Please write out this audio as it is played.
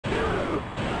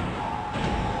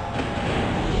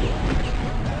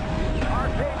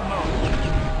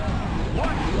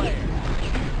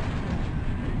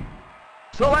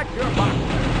Select your box.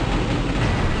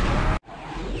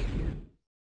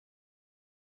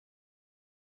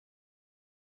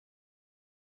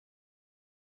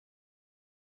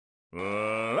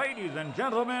 Ladies and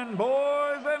gentlemen,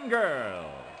 boys and girls,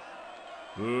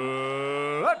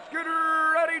 let's get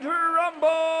ready to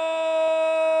rumble!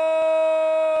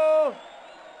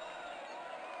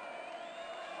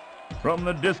 From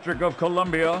the District of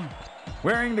Columbia,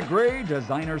 wearing the gray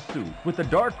designer suit with the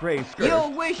dark gray skirt.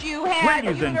 You'll wish you had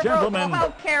Ladies and gentlemen,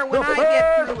 health care when the I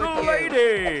get first through with you.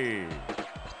 lady.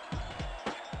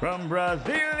 From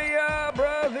Brasilia,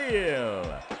 Brazil,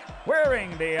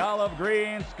 wearing the olive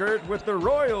green skirt with the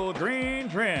royal green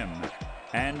trim,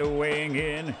 and weighing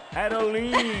in at a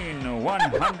lean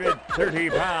 130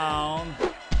 pounds,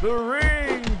 the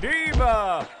ring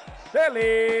diva,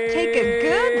 Sally. Take a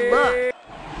good look.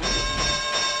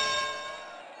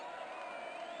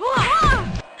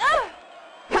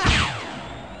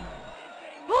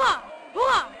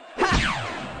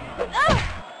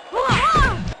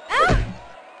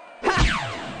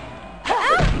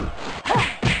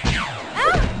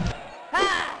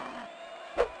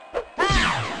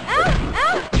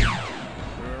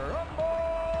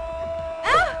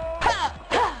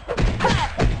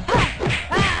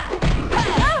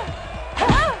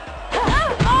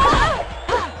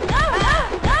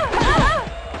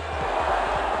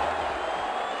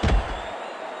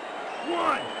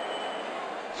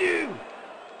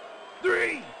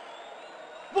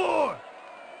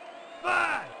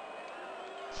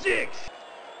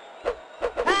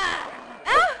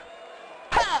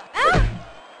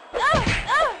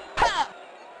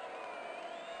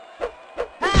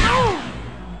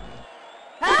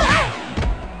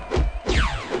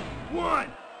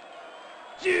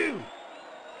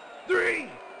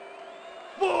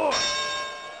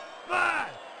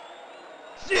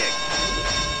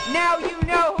 Now you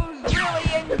know who's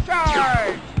really in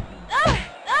charge!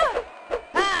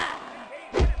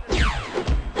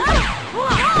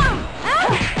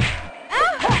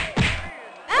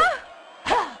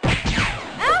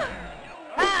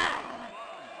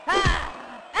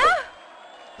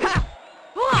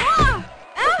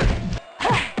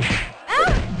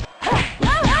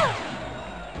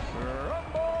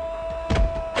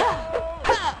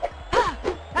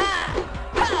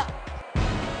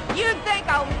 You'd think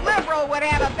a liberal would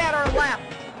have a better left.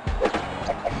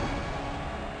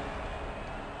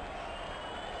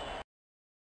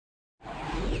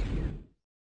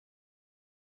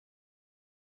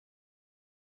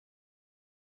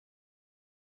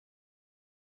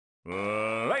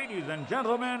 Ladies and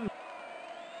gentlemen,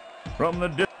 from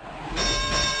the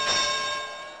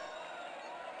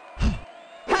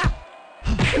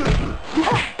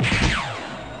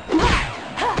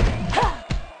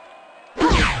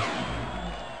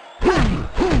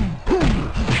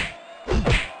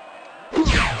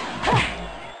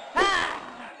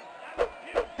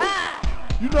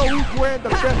You know who's wearing the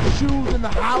best shoes in the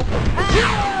house?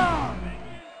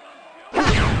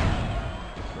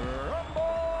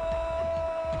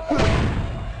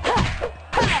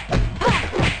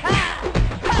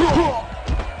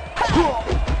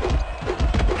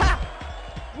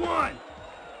 One,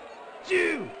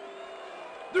 two,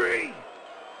 three,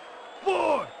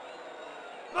 four,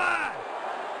 five.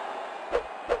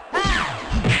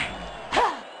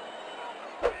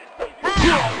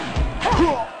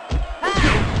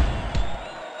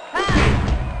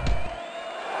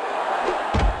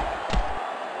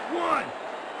 One,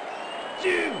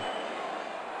 two,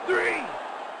 three,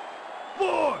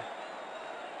 four,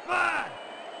 five,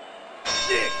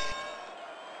 six,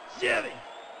 seven,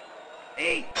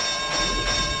 8.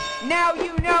 Now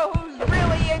you know who's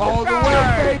really in All the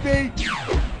charge! way, baby!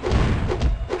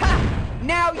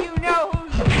 Now you know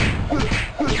who's...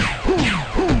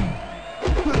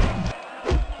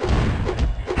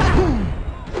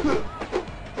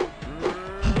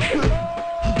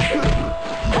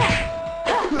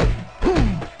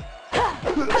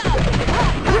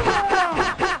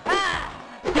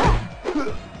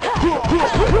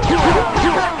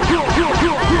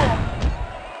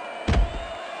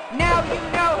 Now you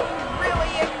know who's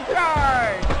really in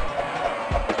charge!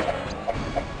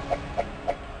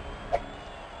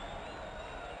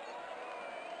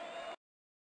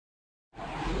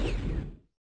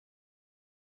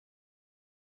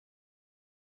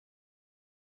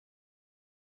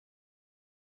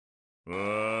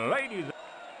 ladies.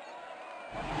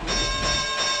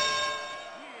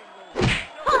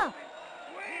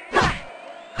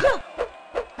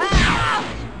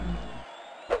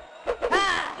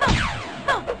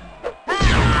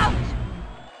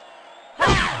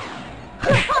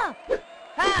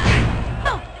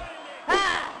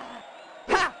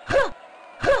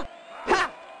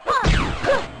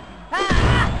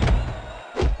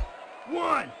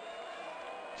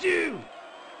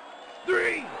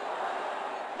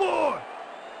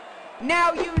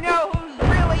 Now you know who's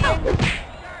really in...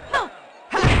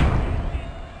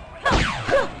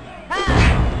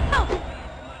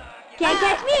 Can't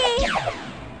catch me!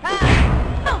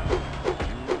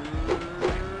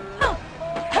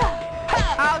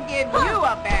 I'll give you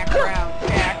a background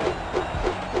check.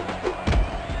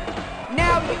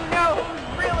 Now you know who's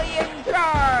really in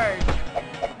charge.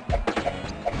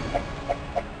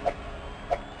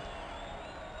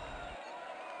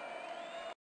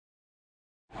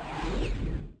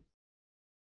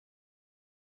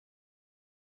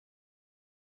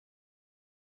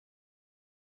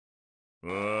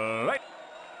 Right.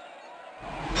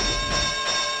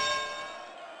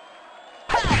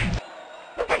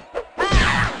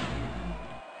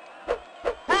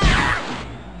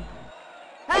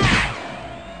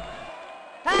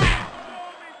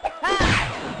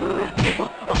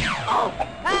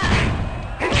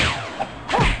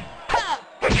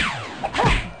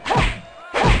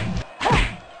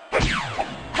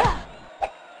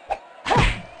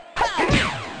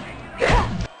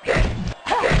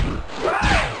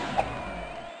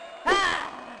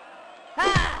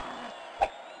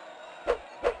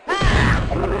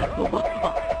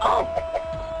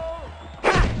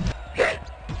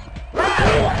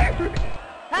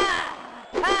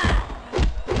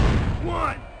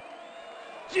 One,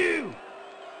 two,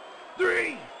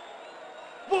 three,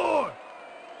 four.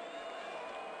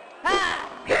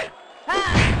 Good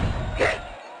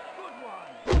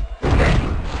one.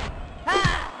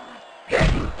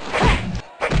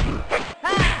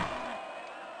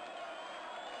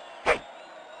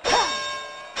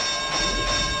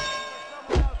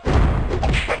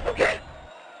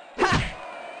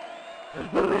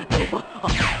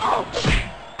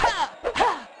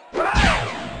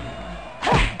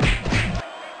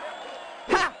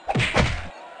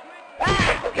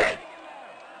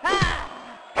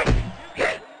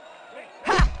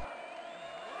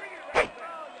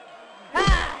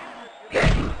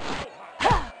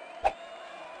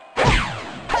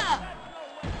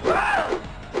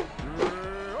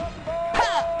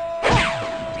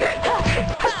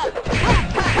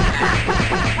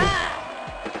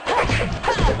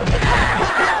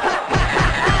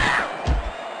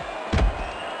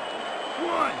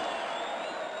 One,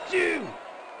 two,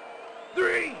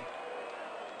 three,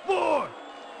 four,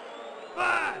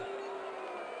 five,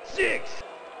 six,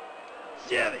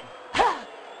 seven.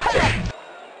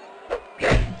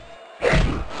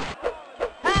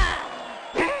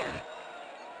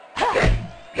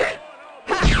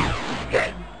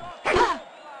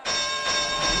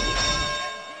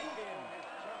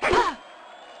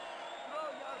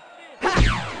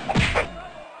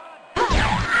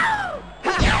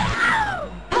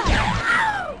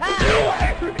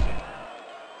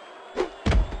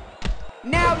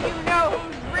 Now you know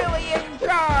who's really in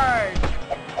charge.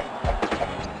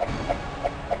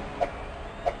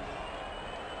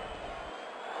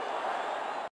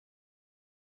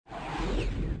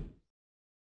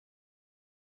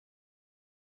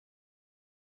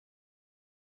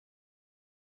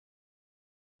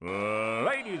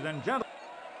 Ladies and gentlemen.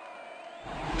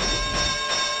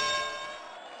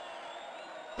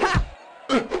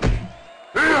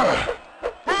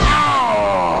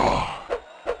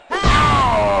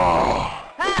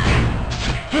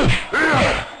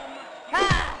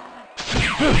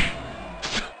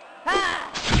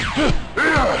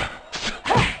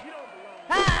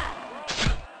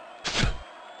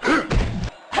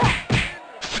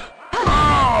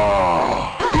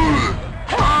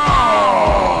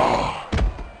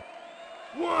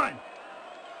 One,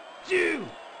 two,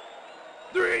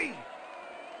 three,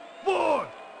 four,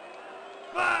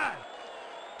 five.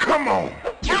 Come on.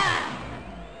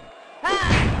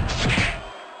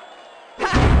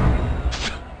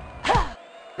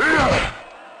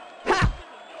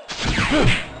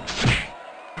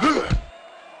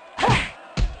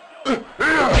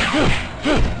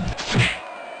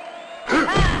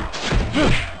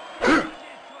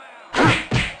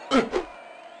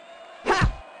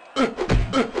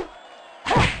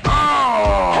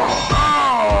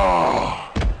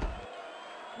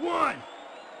 One,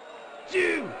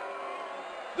 two,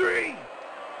 three,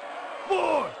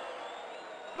 four,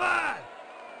 five,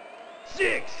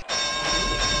 six.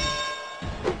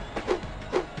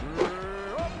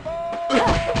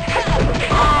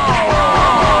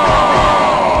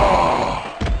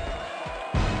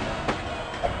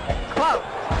 Close.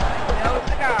 No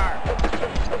cigar.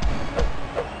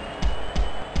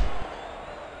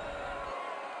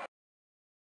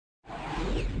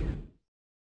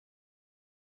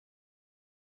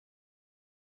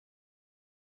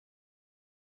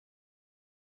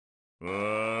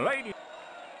 Ladies.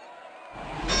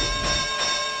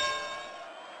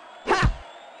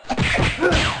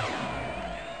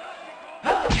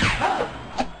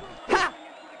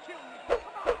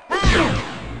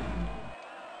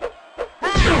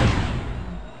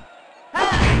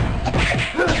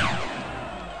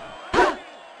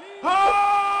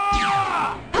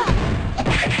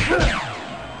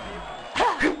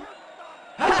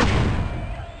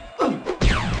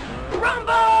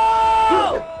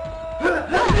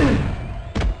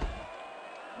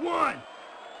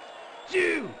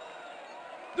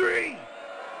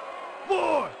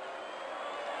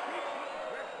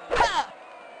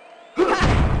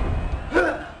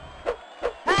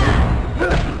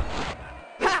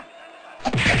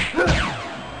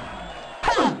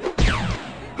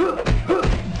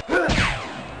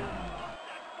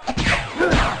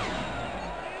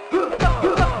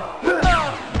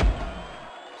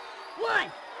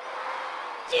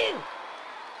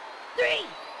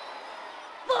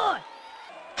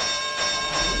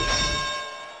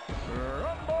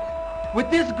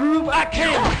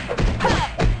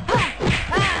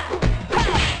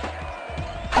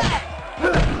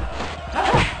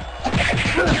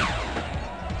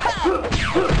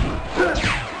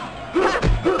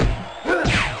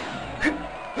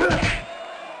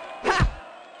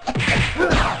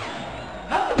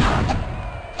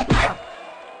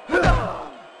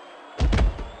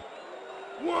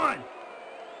 One,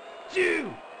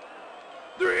 two,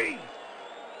 three,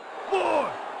 four,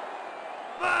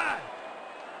 five,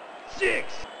 six.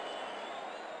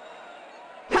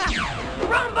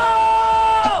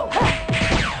 Rumble!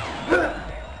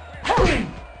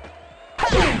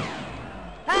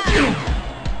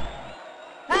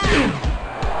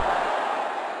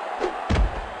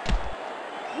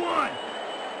 One,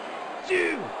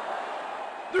 two,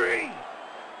 three,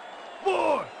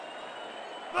 four,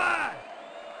 five,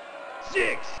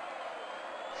 six,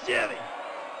 seven,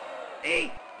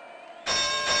 eight.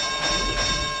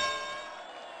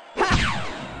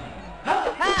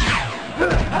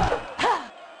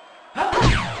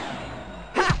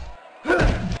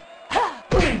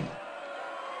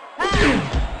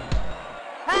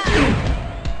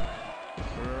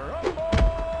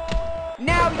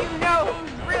 Now you know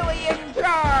who's really in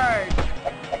charge!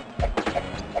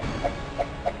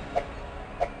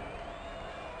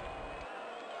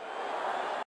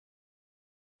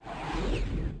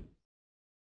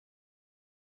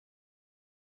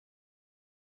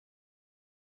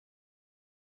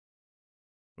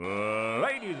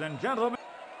 Ladies and gentlemen.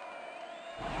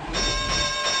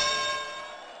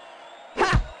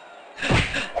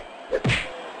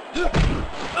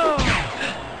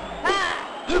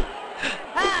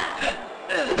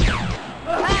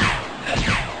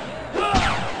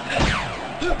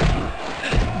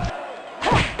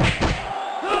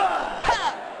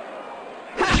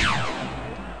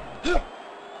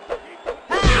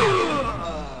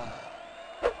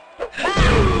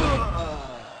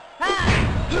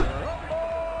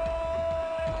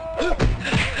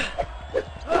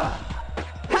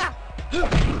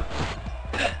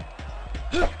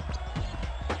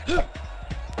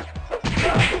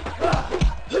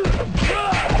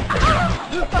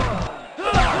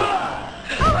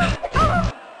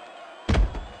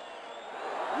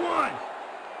 One,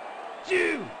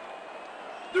 two,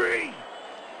 three,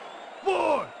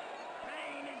 four.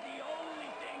 Pain is the only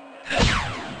thing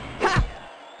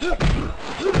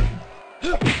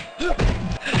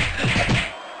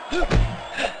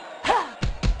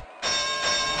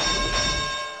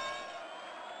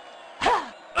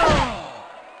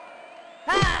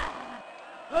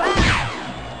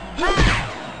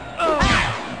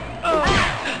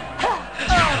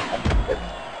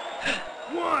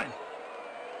One,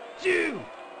 two,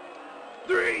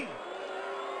 three,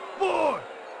 four,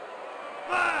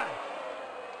 five.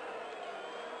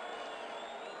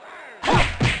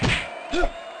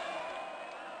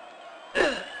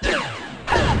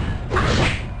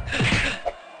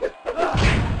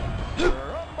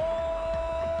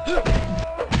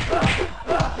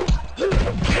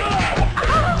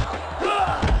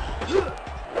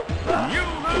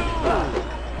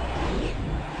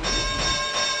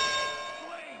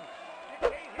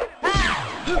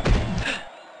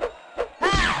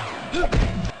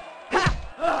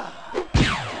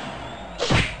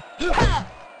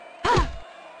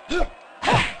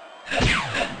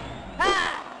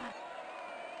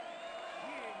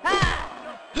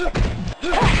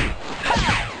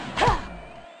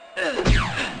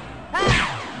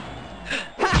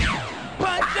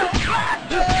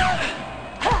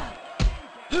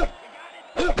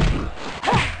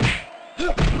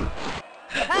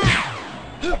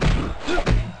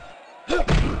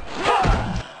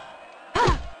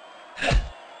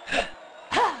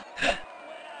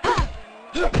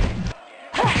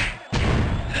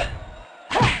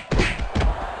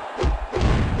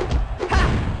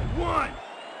 One,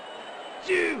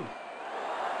 two,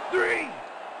 three,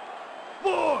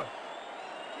 four.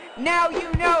 Now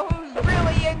you know who's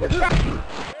really in charge!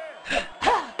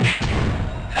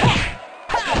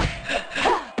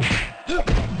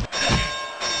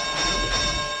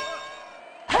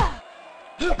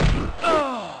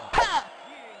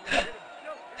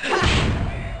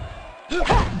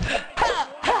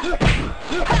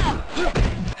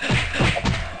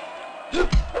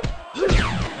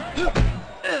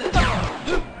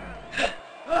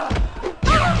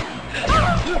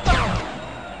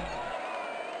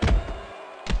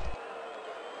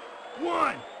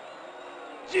 One,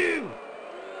 two,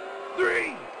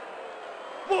 three,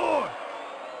 four.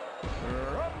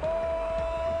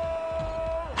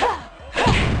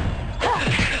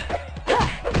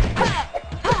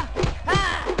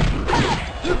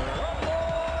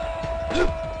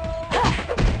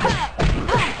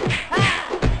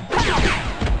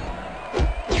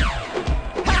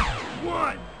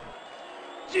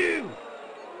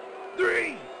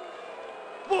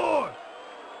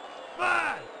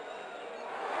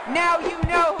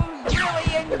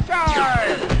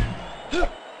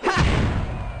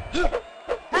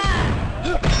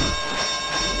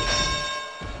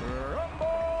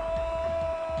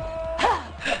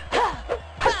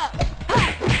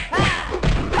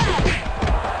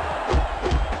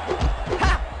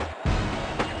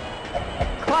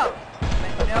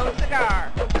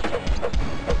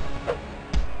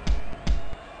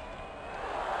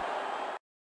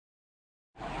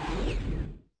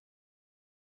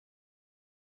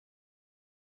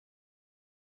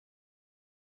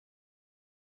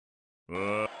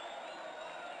 Now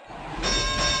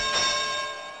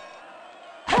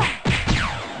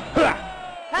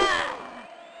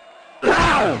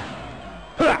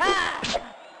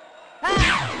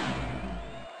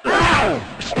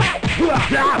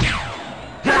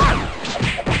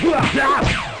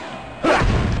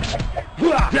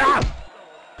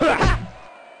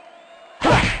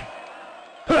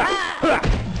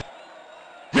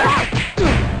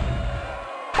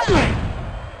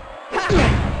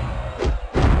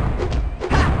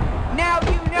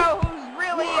you know who's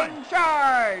really in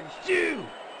charge. 2,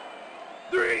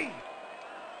 3,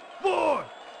 4,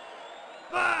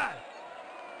 5.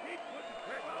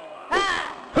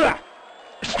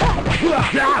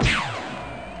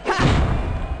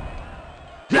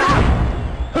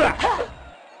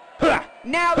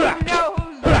 Now you know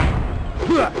who's...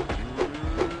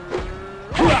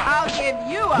 I'll give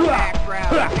you a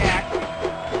background check.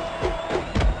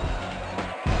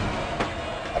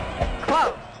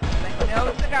 Close, but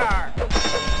no cigar.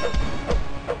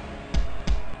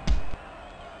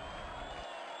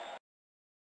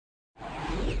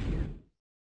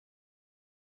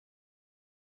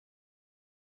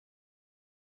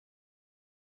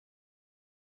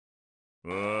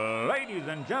 Ladies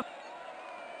and gentlemen.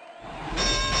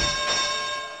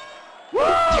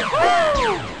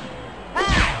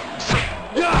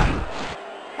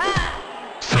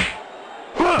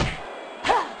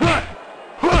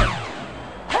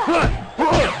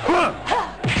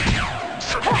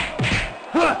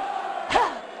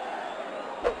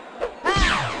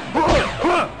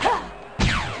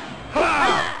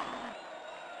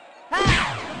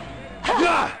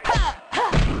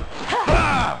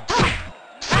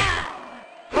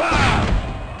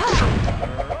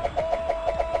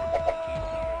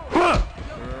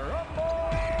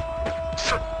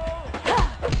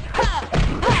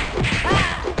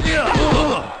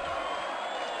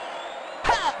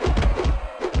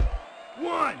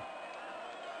 One,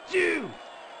 2,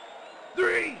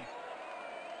 3,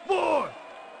 4.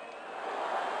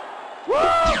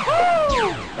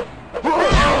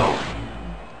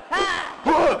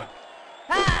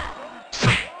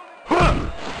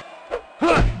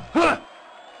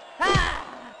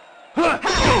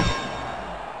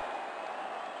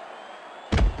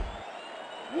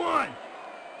 One,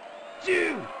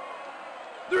 2,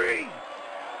 3,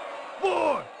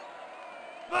 4,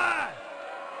 5,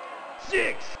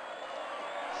 6,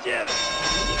 7.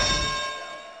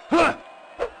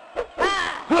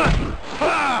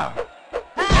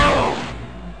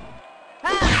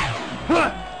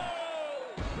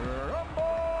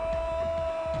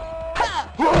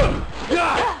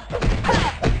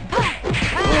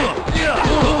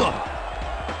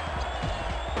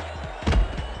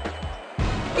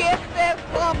 Give this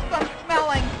lump some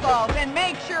smelling salt and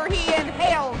make sure he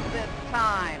inhales this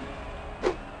time.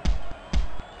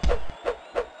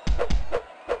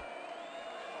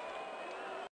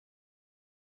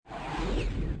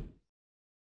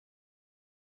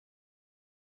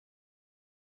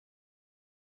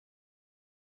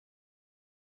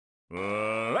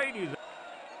 Ladies.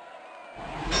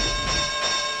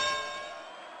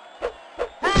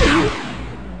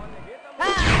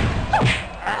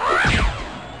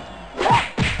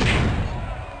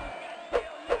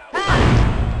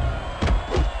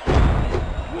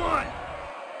 One,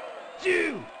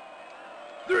 2,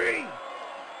 3,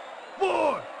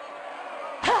 4.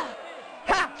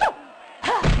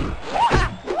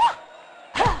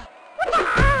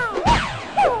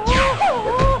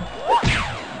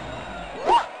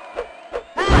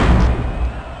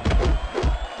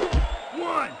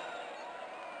 One,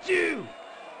 2,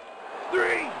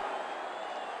 3,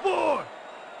 4,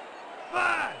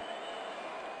 5.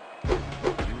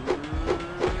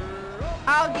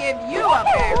 I'll give you a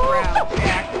background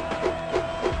check.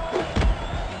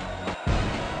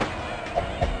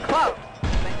 Close,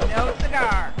 but no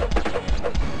cigar.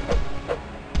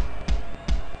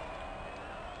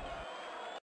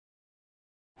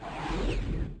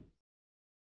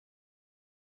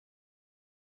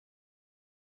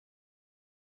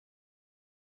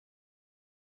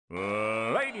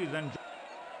 Ladies and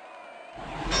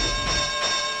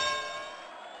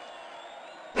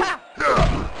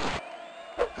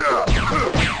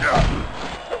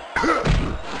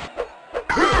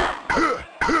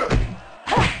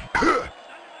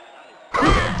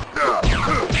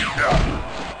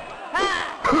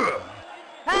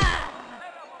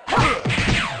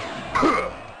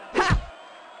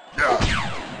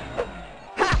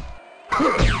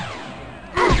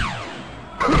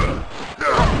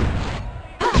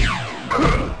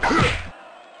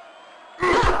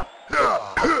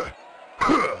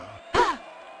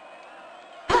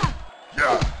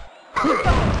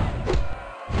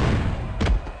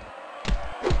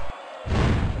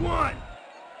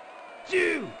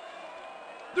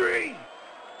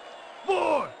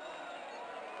 4.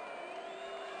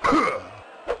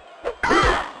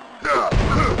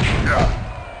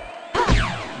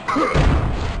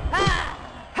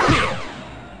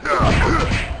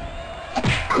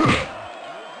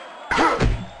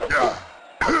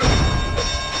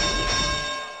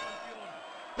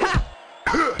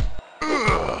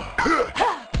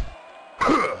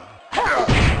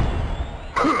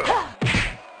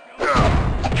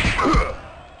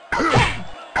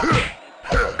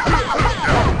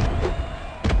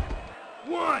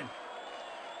 One,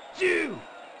 two,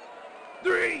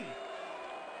 three,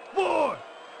 4,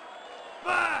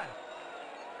 5.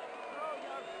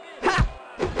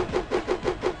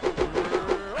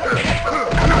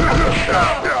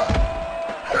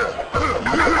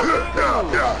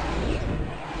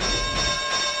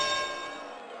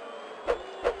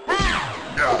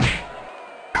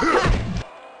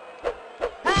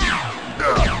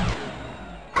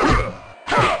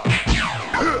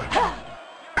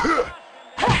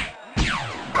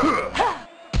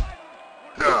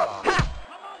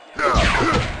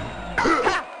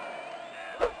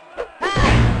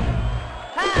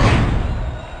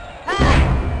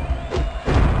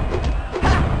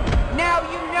 Now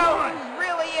you know who's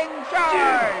really in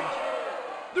charge.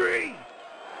 3,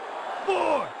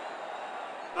 4,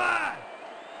 5,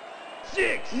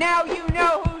 6. Now you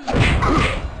know who's...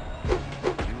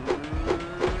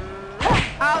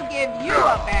 I'll give you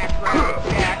a background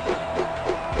check.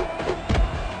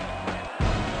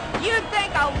 You'd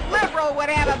think a liberal would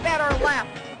have a better left.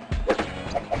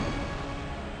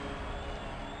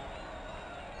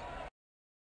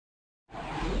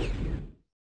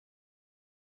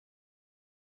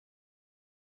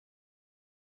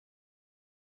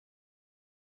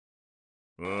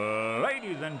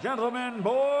 Ladies and gentlemen,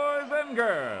 boys and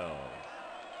girls,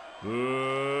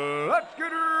 let's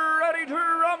get ready to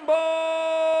rumble!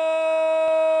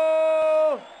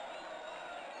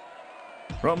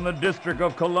 From the District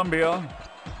of Columbia,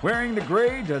 wearing the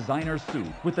gray designer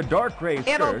suit with the dark gray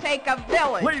skirt, It'll take a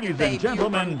village to ladies save and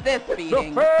gentlemen, you from this the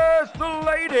beating. First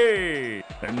Lady!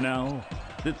 And now,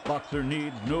 this boxer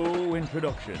needs no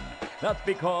introduction. That's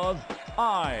because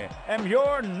I am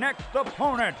your next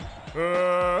opponent.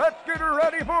 Let's get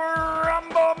ready for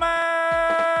Rumble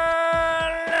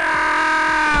Man!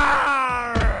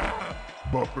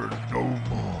 Buffer no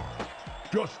more.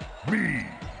 Just me,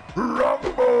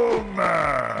 Rumble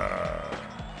Man.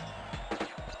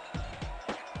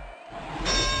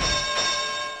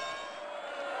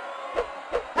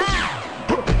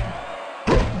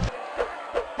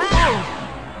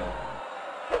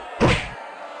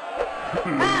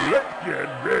 Let's get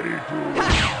ready to...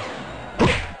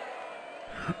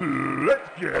 Let's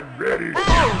get ready to...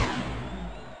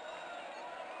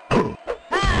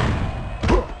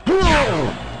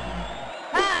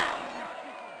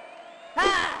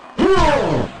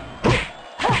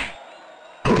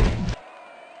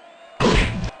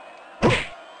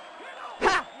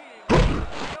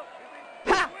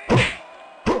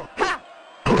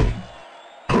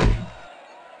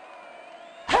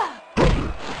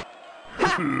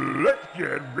 Let's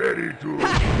get ready to...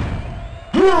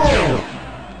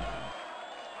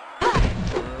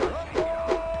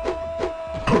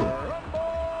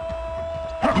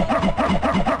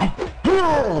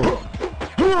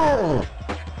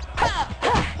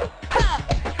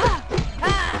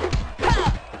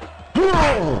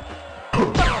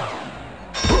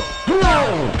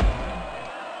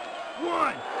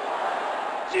 One,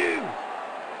 two,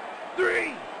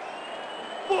 three,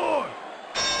 4.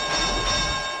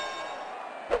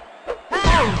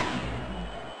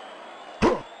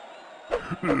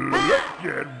 Let's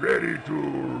get ready to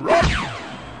rock.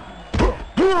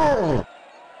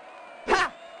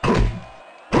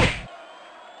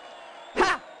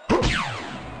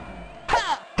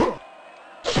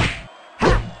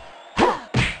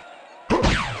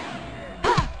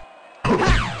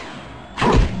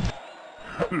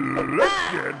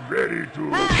 Let's get ready to...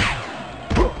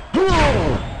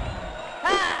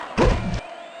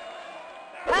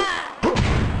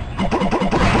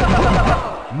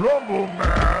 Rumble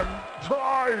Man,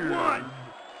 tired. 1,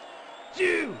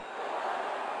 2,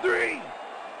 3,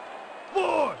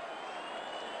 4,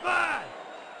 5,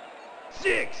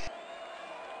 6.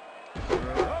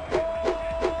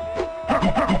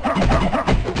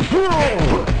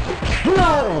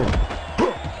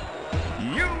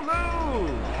 You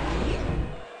lose!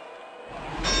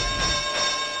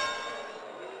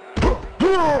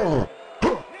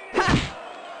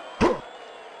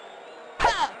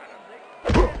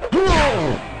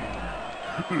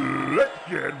 Let's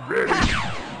get ready.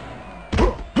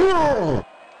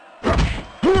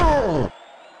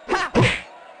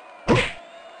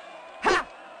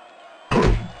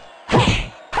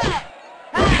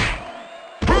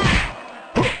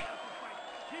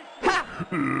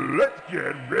 Let's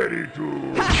get ready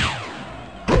to...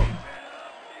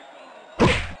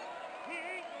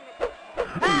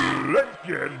 Let's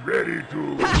get ready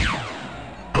to...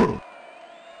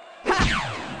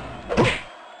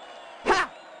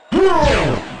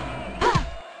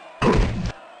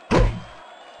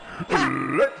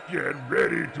 Let's get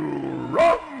ready to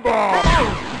rumble!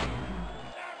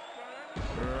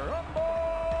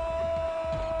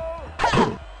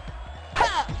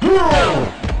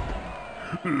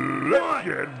 Let's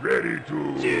get ready to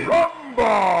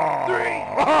rumble! 3,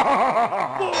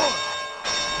 4.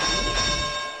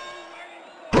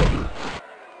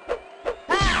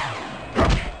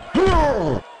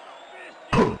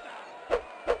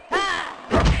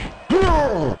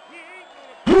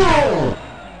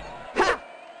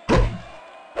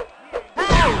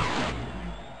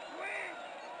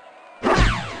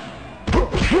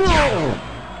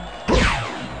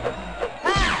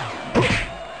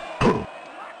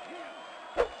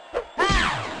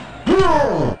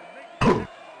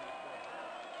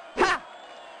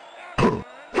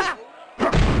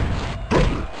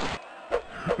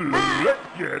 Let's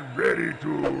get ready to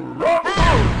rumble!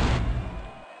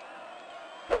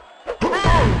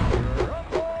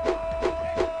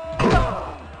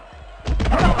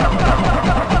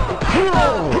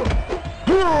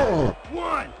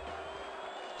 One,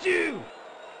 2,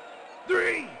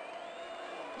 3,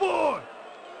 4,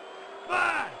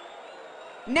 5.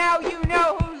 Now you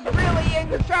know who's really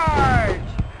in charge.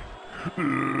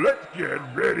 Let's get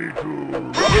ready to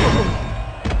rumble!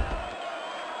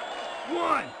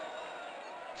 1,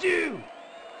 2,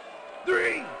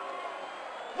 3,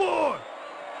 4.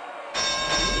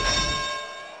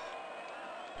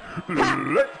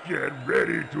 Let's get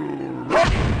ready to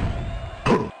rumble!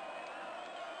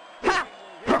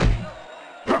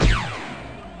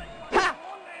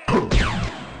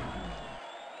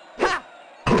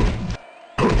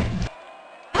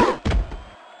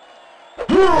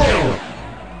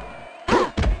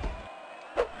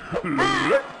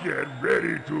 Let's get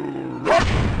ready to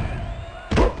rumble!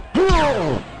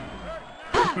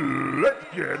 Let's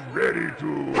get ready to...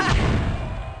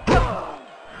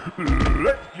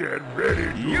 Let's get ready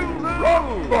to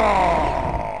rumble!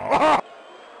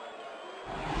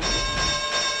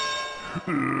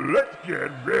 Let's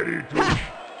get ready to...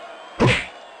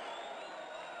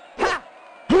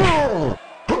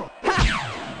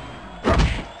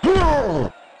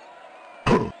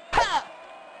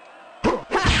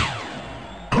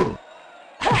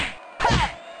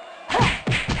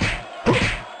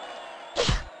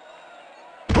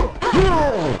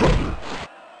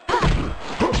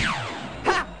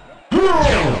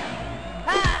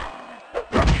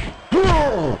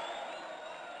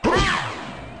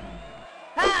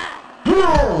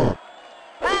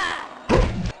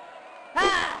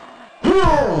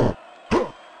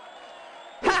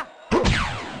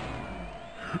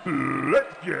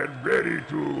 Let's get ready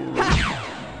to...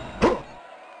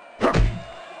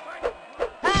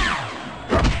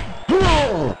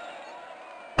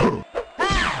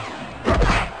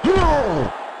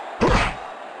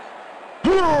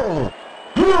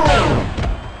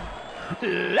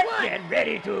 Let's get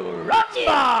ready to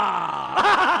rumble!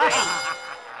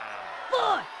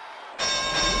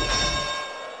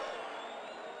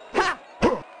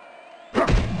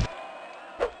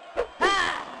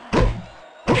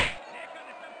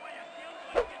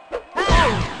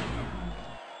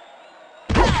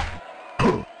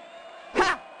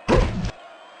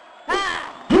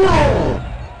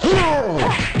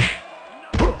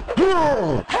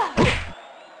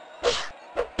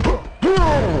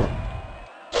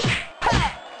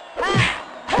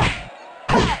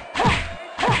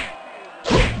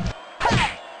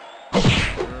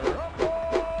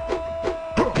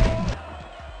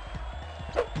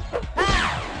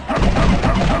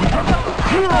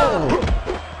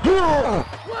 4.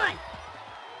 One,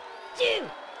 2,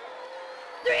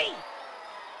 3,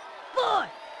 4,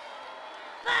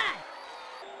 5.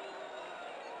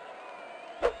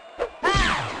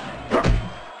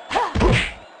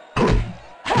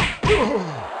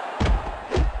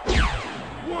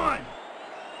 One,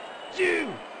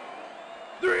 2,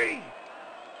 3,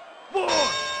 4.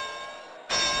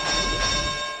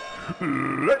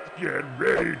 Let's get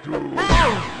ready to...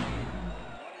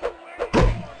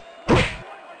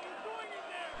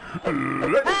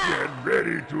 Let's get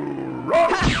ready to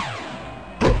rumble!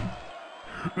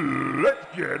 Let's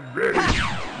get ready...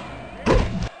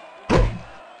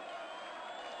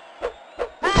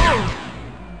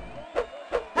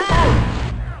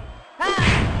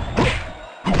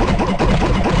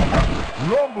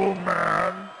 Rumble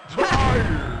Man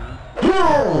tired!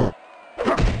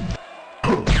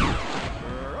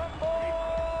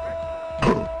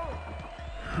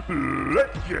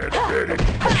 Let's get ready.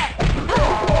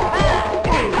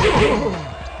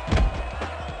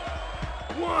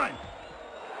 1,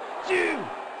 2,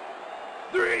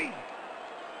 3,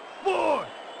 4,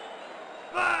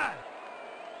 5.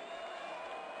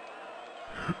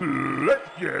 Let's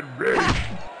get ready.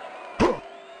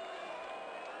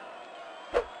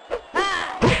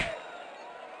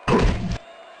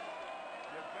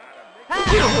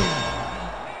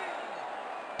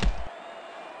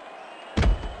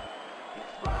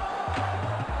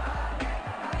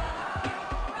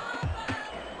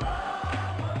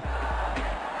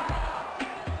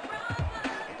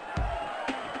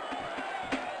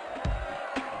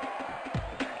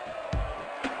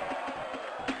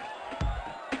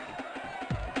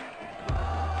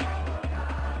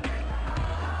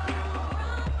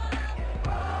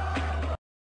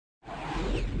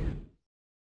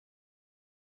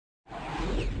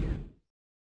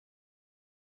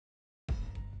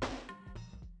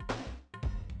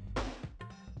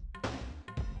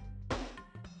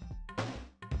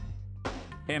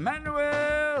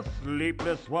 Emmanuel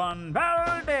Sleepless One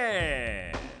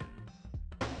Valdez.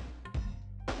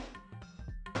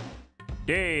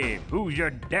 Dave, Who's Your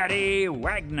Daddy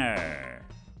Wagner.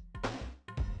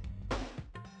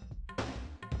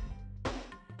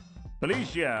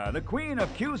 Felicia, the Queen of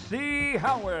QC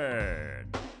Howard.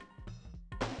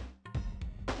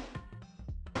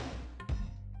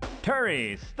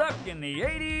 Terry, stuck in the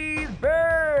 80s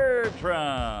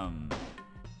Bertram.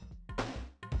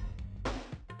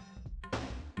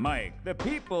 Mike, the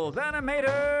People's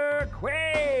Animator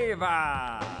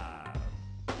Cuevas.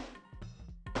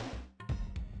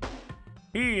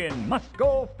 Ian, Must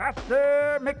Go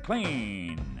Faster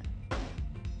McLean.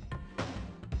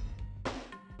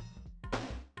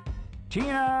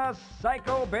 Tina,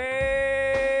 Psycho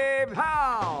Babe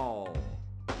Howe.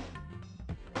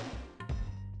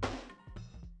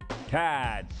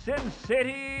 Tad, Sin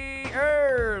City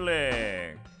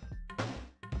Ehrlich.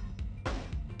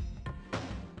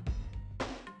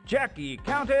 Jackie,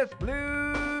 Countess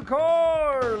Blue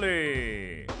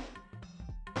Corley.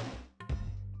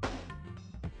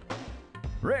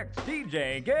 Rex,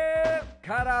 DJ, Guess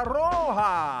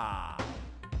Cararoja.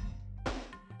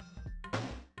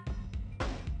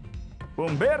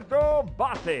 Humberto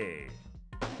Bassi.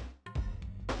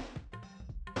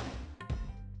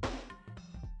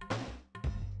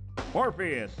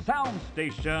 Orpheus, Sound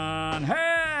Station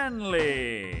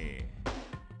Hanley.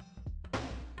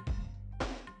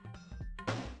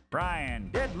 Brian,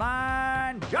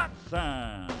 Deadline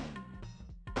Johnson.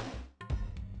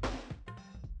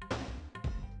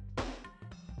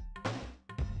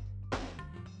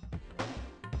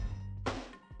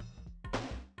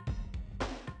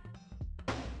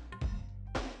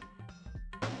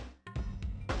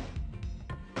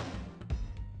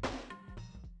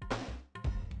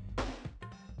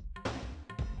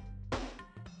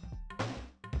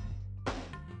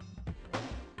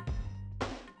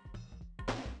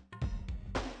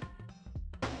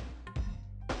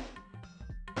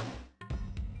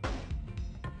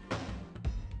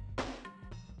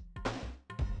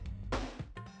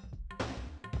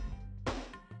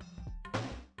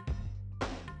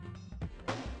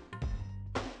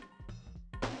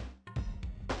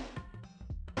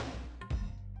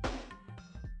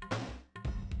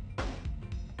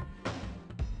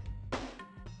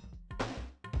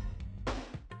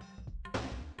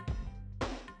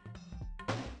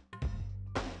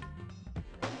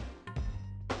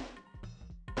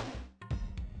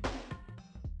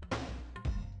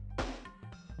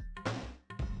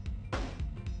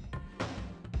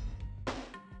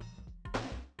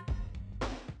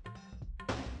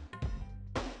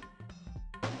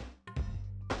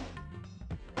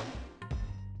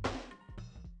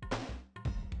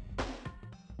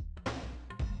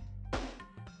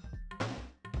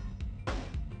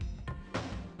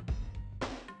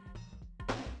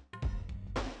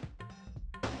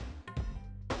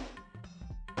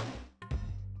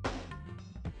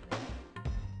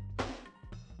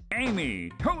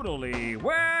 Amy, Totally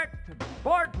Whacked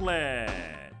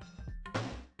Bartlett.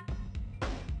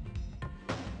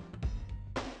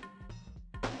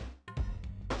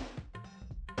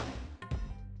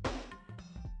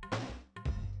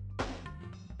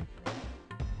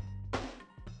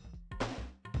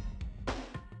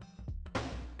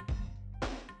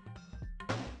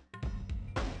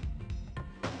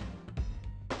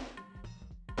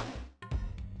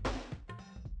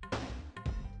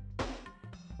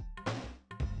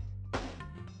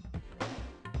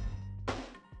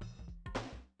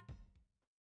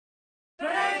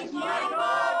 Thanks,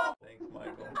 Michael! Thanks,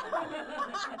 Michael.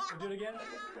 Do it again?